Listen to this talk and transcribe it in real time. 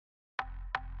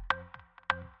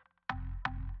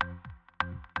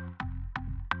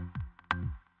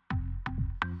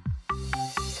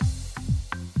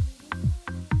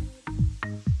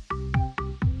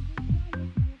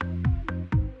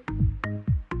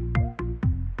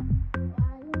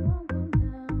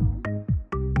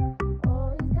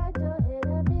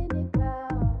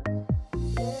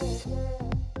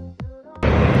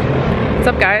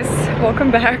What's up guys?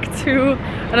 Welcome back to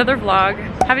another vlog.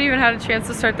 Haven't even had a chance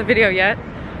to start the video yet.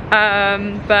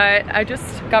 But I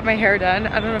just got my hair done.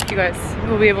 I don't know if you guys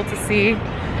will be able to see,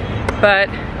 but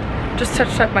just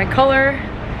touched up my color.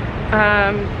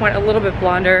 Went a little bit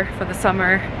blonder for the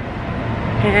summer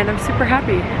and I'm super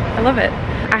happy. I love it.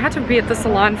 I had to be at the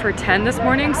salon for 10 this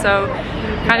morning, so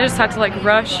kind of just had to like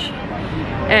rush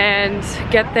and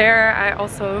get there. I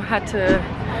also had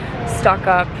to stock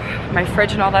up my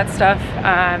fridge and all that stuff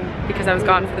because I was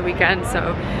gone for the weekend,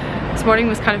 so this morning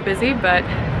was kind of busy, but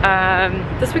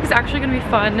this week is actually gonna be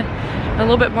fun, a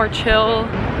little bit more chill.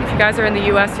 If you guys are in the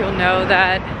US, you'll know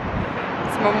that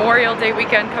it's Memorial Day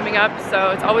weekend coming up,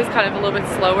 so it's always kind of a little bit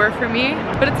slower for me,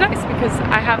 but it's nice because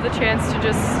I have the chance to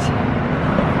just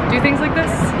do things like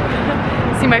this,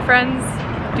 see my friends,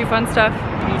 do fun stuff.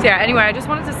 So yeah, anyway, I just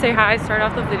wanted to say hi, start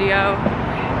off the video.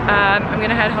 I'm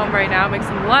gonna head home right now, make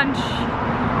some lunch,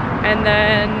 and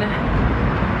then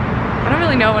I don't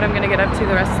really know what I'm gonna get up to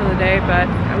the rest of the day, but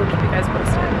I will keep you guys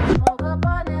posted.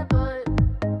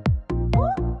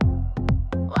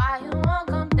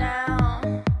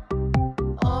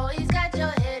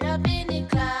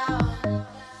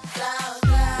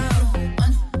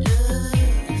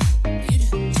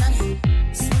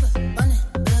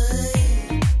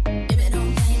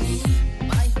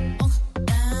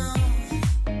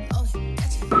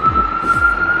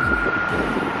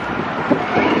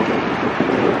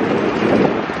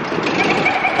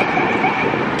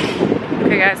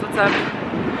 Okay guys, what's up?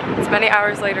 It's many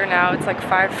hours later now. It's like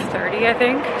 5:30, I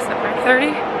think. Is that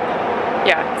 5:30?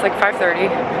 Yeah, it's like 5:30.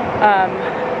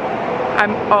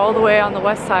 I'm all the way on the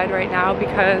west side right now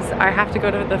because I have to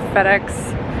go to the FedEx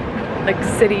like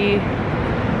city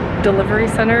delivery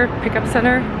center, pickup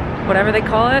center, whatever they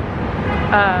call it.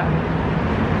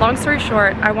 Long story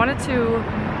short, I wanted to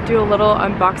do a little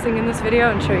unboxing in this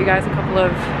video and show you guys a couple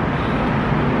of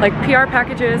like PR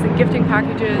packages and gifting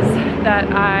packages that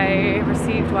I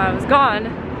received while I was gone.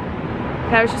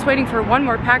 And I was just waiting for one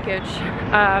more package.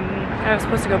 I was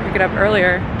supposed to go pick it up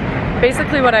earlier.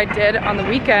 Basically what I did on the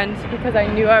weekend, because I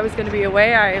knew I was gonna be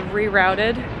away, I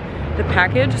rerouted the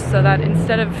package so that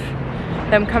instead of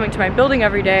them coming to my building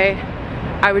every day,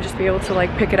 I would just be able to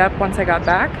like pick it up once I got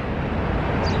back.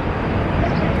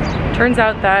 Turns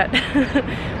out that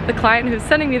the client who's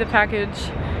sending me the package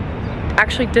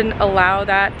actually didn't allow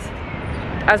that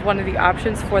as one of the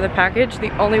options for the package. The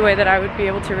only way that I would be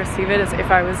able to receive it is if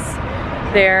I was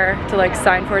there to like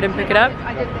sign for it and pick it up.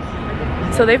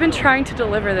 So they've been trying to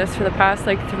deliver this for the past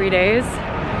like 3 days,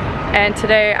 and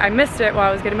today I missed it while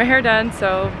I was getting my hair done,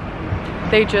 so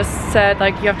they just said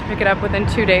like you have to pick it up within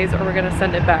 2 days or we're gonna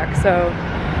send it back. So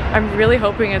I'm really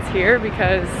hoping it's here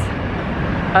because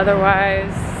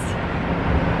otherwise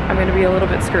I'm gonna be a little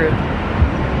bit screwed,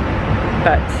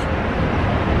 but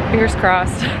fingers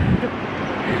crossed.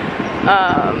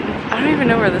 I don't even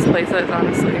know where this place is,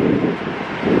 honestly.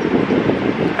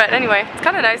 But anyway, it's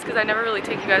kind of nice because I never really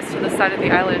take you guys to the side of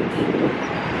the island.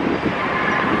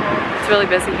 It's really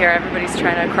busy here. Everybody's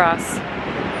trying to cross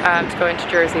to go into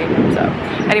Jersey. So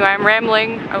anyway, I'm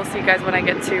rambling. I will see you guys when I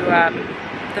get to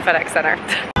the FedEx Center.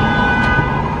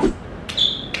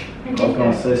 I was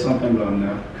gonna say something, but I'm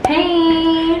not.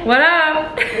 Hey! What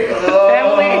up? Oh.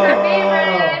 Family.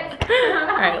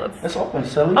 Alright, let's... It's open,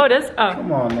 silly. Oh, it is? Oh.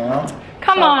 Come on now.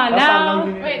 Come on now.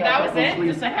 Wait, that was it?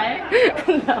 Just a hey?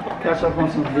 No. Catch up on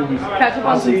some Z's. Catch up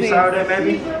on some See you Z's. Saturday,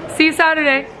 maybe? See you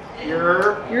Saturday.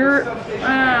 You're...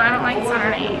 I don't like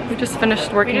Saturday. We just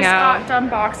finished working We just out. got done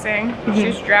boxing.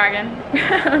 She's dragging.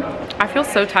 I feel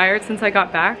so tired since I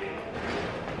got back.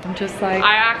 I'm just like...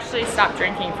 I actually stopped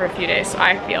drinking for a few days, so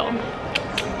I feel...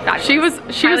 She was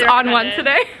on one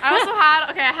today. I also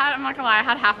had, I'm not gonna lie, I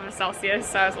had half of a Celsius,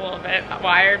 so I was a little bit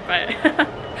wired, but...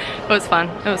 It was fun,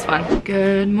 it was fun.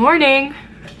 Good morning.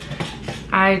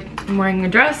 I'm wearing a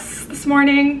dress this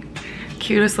morning.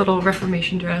 Cutest little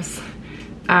Reformation dress.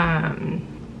 I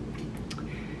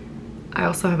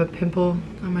also have a pimple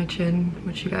on my chin,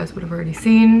 which you guys would have already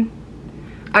seen.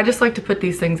 I just like to put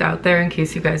these things out there in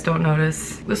case you guys don't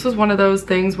notice. This was one of those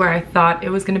things where I thought it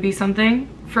was gonna be something.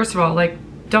 First of all, like,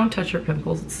 don't touch your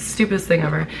pimples. It's the stupidest thing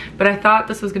ever. But I thought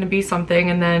this was gonna be something,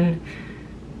 and then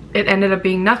it ended up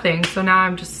being nothing. So now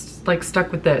I'm just like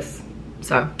stuck with this.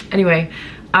 So anyway,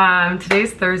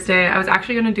 today's Thursday. I was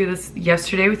actually gonna do this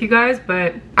yesterday with you guys,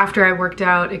 but after I worked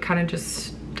out, it kind of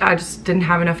I just didn't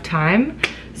have enough time.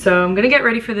 So I'm gonna get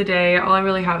ready for the day. All I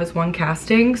really have is one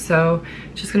casting, so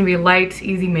it's just gonna be light,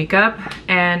 easy makeup.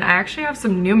 And I actually have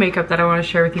some new makeup that I wanna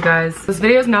share with you guys. This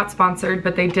video is not sponsored,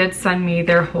 but they did send me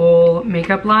their whole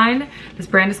makeup line. This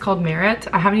brand is called Merit.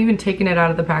 I haven't even taken it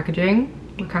out of the packaging.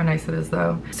 Look how nice it is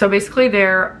though. So basically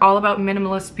they're all about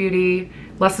minimalist beauty,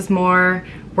 less is more,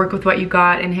 work with what you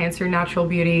got, enhance your natural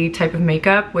beauty type of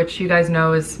makeup, which you guys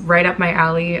know is right up my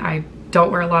alley. I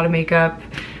don't wear a lot of makeup.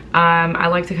 I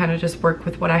like to kind of just work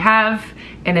with what I have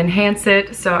and enhance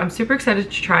it. So I'm super excited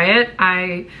to try it.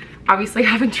 I obviously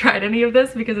haven't tried any of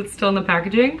this because it's still in the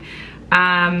packaging. But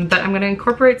I'm gonna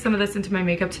incorporate some of this into my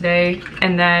makeup today.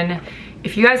 And then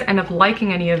if you guys end up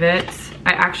liking any of it,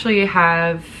 I actually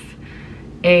have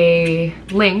a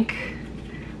link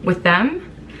with them.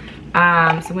 So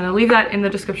I'm gonna leave that in the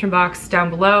description box down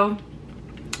below.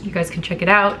 You guys can check it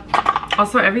out.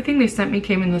 Also, everything they sent me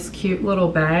came in this cute little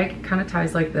bag. It kind of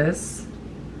ties like this.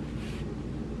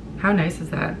 How nice is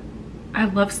that? I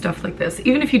love stuff like this.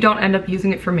 Even if you don't end up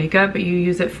using it for makeup, but you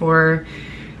use it for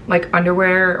like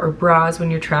underwear or bras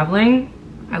when you're traveling,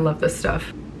 I love this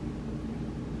stuff.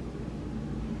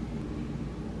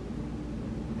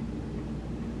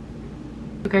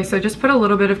 Okay, so I just put a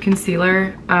little bit of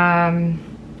concealer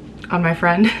on my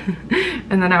friend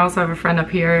and then I also have a friend up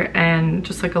here, and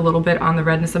just like a little bit on the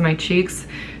redness of my cheeks.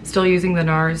 Still using the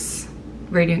NARS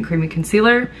Radiant Creamy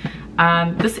Concealer.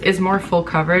 This is more full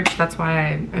coverage, that's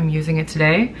why I'm using it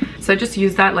today. So I just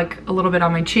use that like a little bit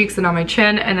on my cheeks and on my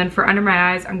chin, and then for under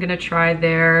my eyes I'm gonna try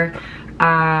their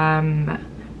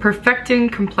Perfecting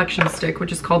Complexion Stick,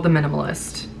 which is called the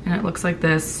Minimalist, and it looks like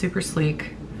this, super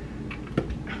sleek.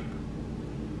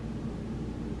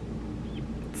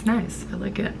 Nice, I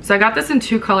like it. So I got this in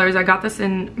 2 colors. I got this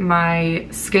in my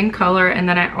skin color, and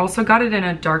then I also got it in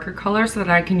a darker color so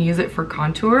that I can use it for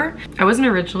contour. I wasn't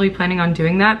originally planning on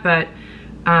doing that, but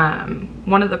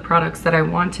one of the products that I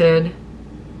wanted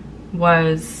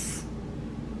was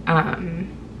out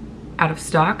of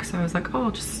stock, so I was like, oh,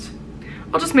 I'll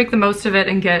just make the most of it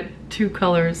and get 2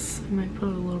 colors. I might put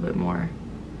a little bit more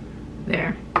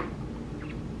there.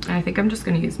 And I think I'm just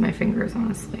gonna use my fingers,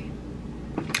 honestly.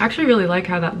 I actually really like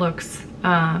how that looks.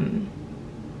 Might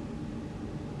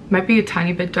be a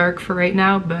tiny bit dark for right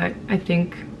now, but I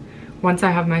think once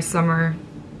I have my summer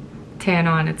tan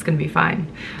on, it's gonna be fine.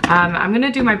 I'm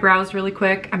gonna do my brows really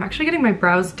quick. I'm actually getting my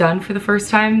brows done for the first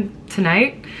time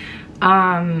tonight.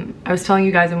 I was telling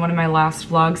you guys in one of my last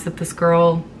vlogs that this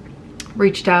girl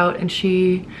reached out and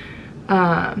she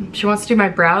wants to do my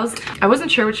brows. I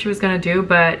wasn't sure what she was gonna do,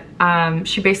 but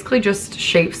she basically just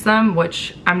shapes them,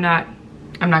 which I'm not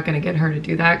gonna get her to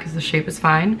do that because the shape is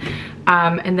fine.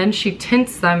 And then she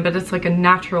tints them, but it's like a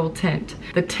natural tint.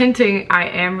 The tinting I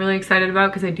am really excited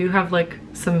about because I do have like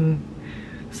some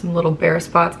little bare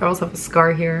spots. I also have a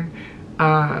scar here. So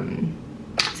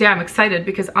yeah, I'm excited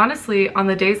because honestly, on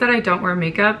the days that I don't wear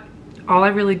makeup, all I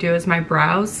really do is my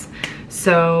brows.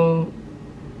 So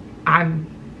I'm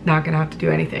not gonna have to do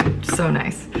anything. So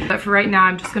nice. But for right now,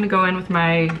 I'm just gonna go in with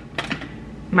my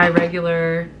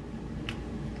regular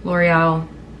L'Oreal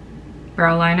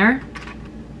brow liner.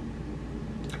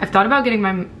 I've thought about getting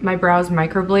my brows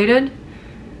microbladed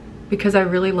because I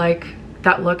really like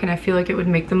that look and I feel like it would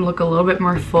make them look a little bit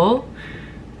more full.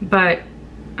 But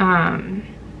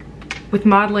with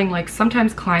modeling, like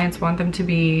sometimes clients want them to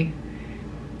be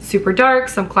super dark,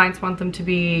 some clients want them to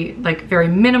be like very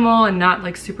minimal and not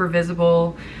like super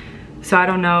visible. So I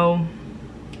don't know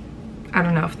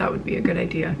if that would be a good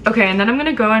idea. Okay, and then I'm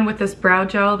gonna go in with this brow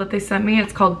gel that they sent me.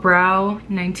 It's called Brow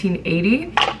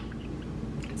 1980.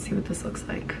 Let's see what this looks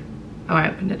like. Oh, I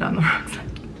opened it on the wrong side.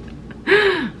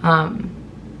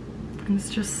 And it's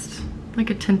just like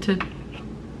a tinted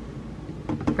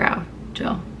brow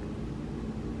gel.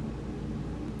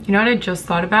 You know what I just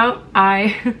thought about?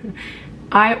 I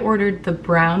ordered the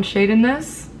brown shade in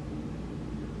this.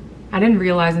 I didn't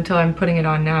realize until I'm putting it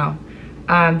on now.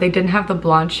 They didn't have the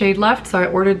blonde shade left, so I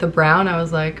ordered the brown. I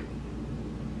was like,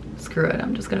 screw it,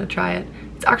 I'm just gonna try it.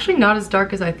 It's actually not as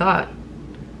dark as I thought.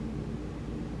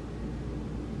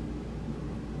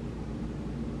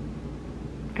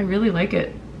 I really like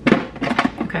it.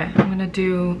 Okay, I'm gonna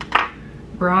do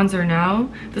bronzer now.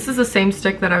 This is the same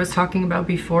stick that I was talking about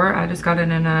before. I just got it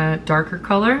in a darker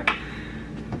color.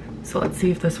 So let's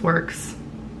see if this works.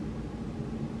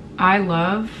 I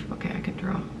love, okay, I can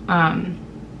draw.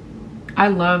 I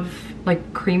love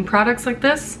like cream products like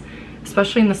this,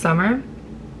 especially in the summer,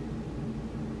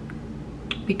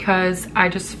 because I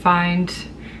just find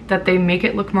that they make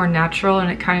it look more natural and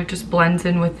it kind of just blends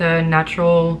in with the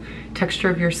natural texture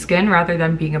of your skin rather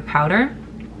than being a powder.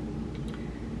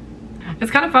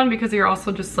 It's kind of fun because you're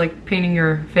also just like painting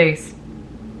your face.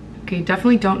 Okay,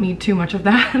 definitely don't need too much of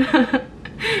that,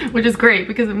 which is great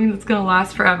because it means it's gonna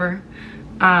last forever.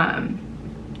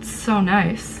 It's so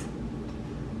nice.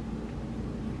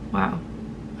 Wow,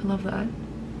 I love that.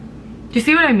 Do you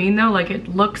see what I mean though? Like it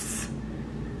looks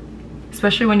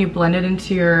especially when you blend it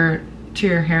into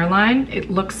your hairline,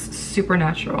 it looks super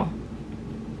natural.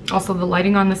 Also, the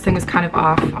lighting on this thing is kind of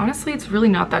off. Honestly, it's really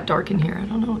not that dark in here. I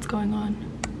don't know what's going on.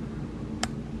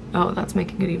 Oh, that's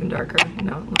making it even darker.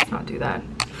 No, let's not do that.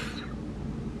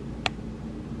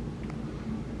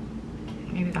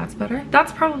 Maybe that's better.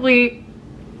 That's probably,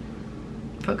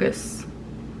 focus.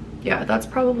 Yeah, that's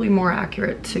probably more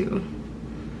accurate to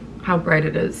how bright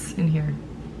it is in here.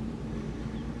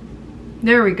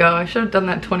 There we go. I should have done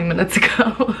that 20 minutes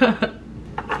ago.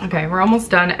 Okay, we're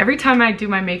almost done. Every time I do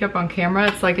my makeup on camera,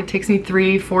 it's like it takes me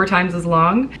 3-4 times as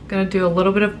long. I'm gonna do a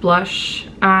little bit of blush.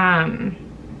 I'm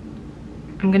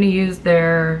gonna use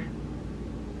their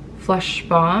Flush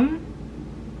Balm.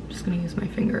 I'm just gonna use my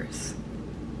fingers.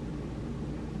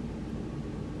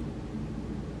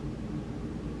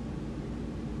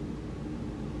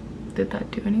 Did that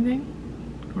do anything?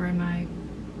 Or am I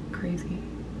crazy?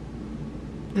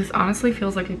 This honestly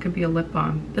feels like it could be a lip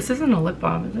balm. This isn't a lip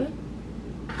balm, is it?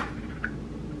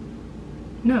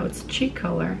 No, it's cheek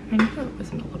color. I knew it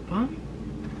wasn't a lip balm.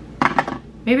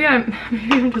 Maybe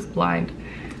I'm just blind.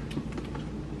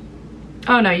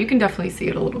 Oh no, you can definitely see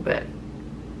it a little bit.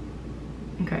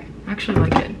 Okay, I actually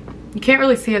like it. You can't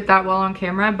really see it that well on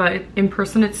camera, but in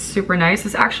person it's super nice.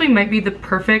 This actually might be the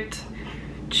perfect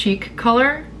cheek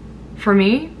color for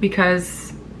me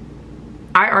because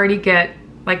I already get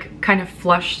like kind of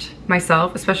flushed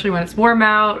myself, especially when it's warm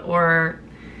out or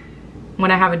when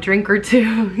I have a drink or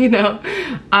two, you know.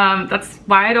 That's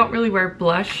why I don't really wear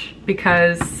blush,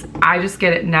 because I just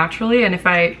get it naturally, and if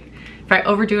I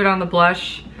overdo it on the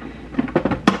blush,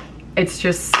 it's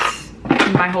just,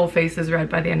 my whole face is red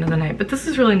by the end of the night. But this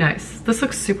is really nice. This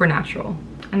looks super natural.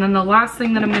 And then the last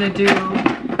thing that I'm gonna do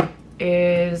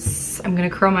is I'm gonna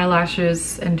curl my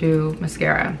lashes and do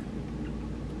mascara.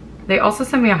 They also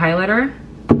sent me a highlighter.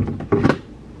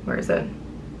 Where is it?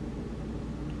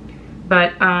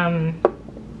 But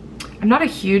I'm not a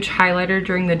huge highlighter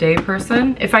during the day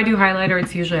person. If I do highlighter,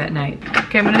 it's usually at night.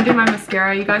 Okay, I'm gonna do my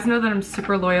mascara. You guys know that I'm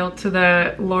super loyal to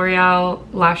the L'Oreal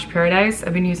Lash Paradise.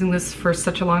 I've been using this for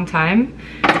such a long time.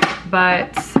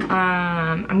 But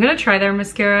I'm gonna try their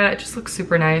mascara. It just looks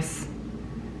super nice.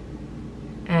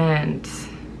 And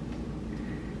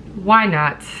why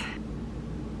not?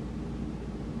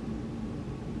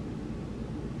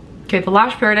 Okay, the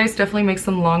Lash Paradise definitely makes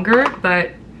them longer,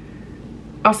 but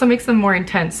also makes them more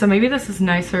intense. So maybe this is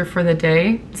nicer for the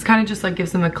day. It's kind of just like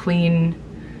gives them a clean,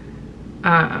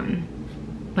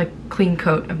 like clean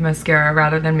coat of mascara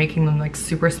rather than making them like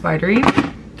super spidery.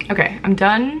 Okay, I'm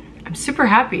done. I'm super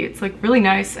happy. It's like really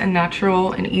nice and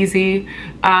natural and easy.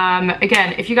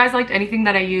 Again, if you guys liked anything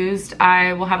that I used,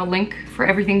 I will have a link for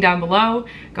everything down below.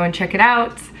 Go and check it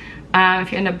out.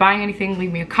 If you end up buying anything,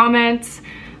 leave me a comment.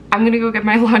 I'm gonna go get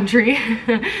my laundry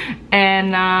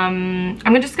and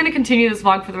I'm just gonna continue this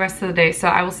vlog for the rest of the day, so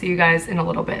I will see you guys in a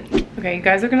little bit. Okay, you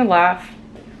guys are gonna laugh.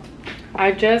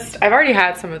 I've already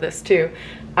had some of this too.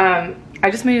 I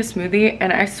just made a smoothie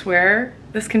and I swear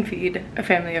this can feed a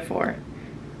family of 4.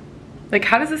 Like,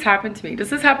 how does this happen to me? Does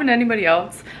this happen to anybody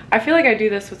else? I feel like I do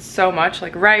this with so much,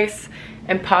 like rice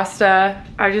and pasta.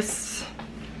 I just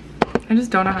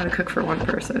don't know how to cook for one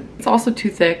person. It's also too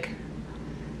thick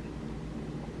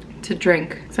to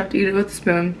drink, so I have to eat it with a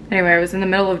spoon. Anyway, I was in the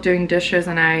middle of doing dishes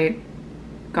and I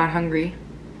got hungry.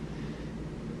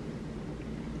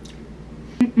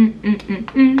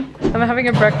 I'm having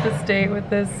a breakfast date with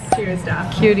this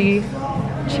cutie.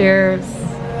 Cheers.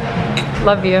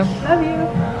 Love you. Love you.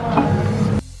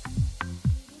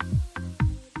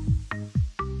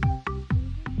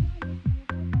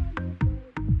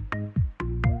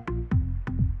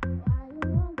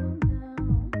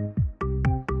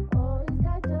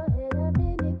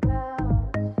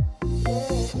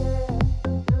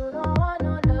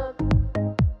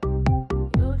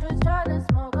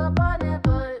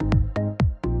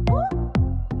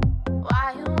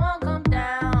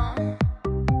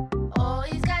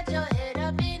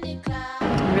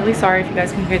 Really sorry if you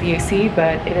guys can hear the AC,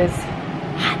 but it is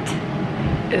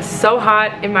hot. It is so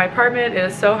hot in my apartment. It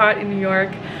is so hot in New York.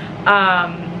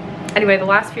 Anyway, the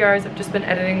last few hours I've just been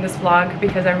editing this vlog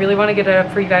because I really want to get it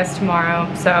up for you guys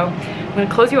tomorrow. So I'm going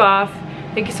to close you off.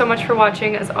 Thank you so much for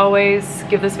watching. As always,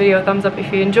 give this video a thumbs up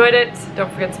if you enjoyed it.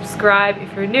 Don't forget to subscribe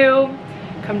if you're new.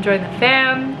 Come join the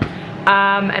fam.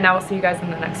 And I will see you guys in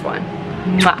the next one.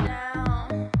 Mwah.